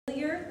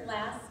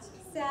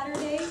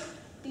Saturday,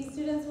 these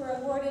students were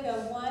awarded a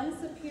 1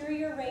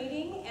 superior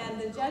rating,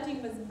 and the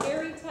judging was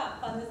very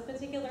tough on this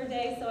particular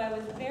day, so I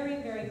was very,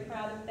 very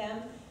proud of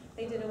them.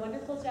 They did a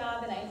wonderful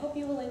job, and I hope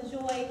you will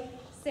enjoy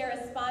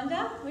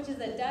Sarasponda, which is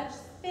a Dutch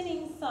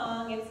spinning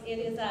song. It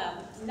is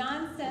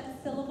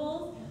nonsense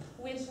syllables,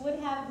 which would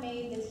have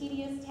made the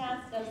tedious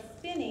task of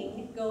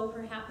spinning go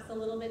perhaps a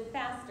little bit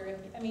faster.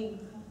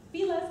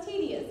 Be less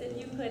tedious if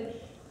you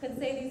could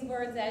say these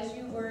words as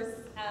you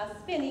were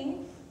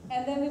spinning.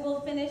 And then we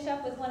will finish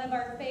up with one of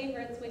our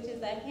favorites, which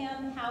is a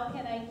hymn, How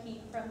Can I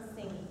Keep From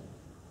Singing?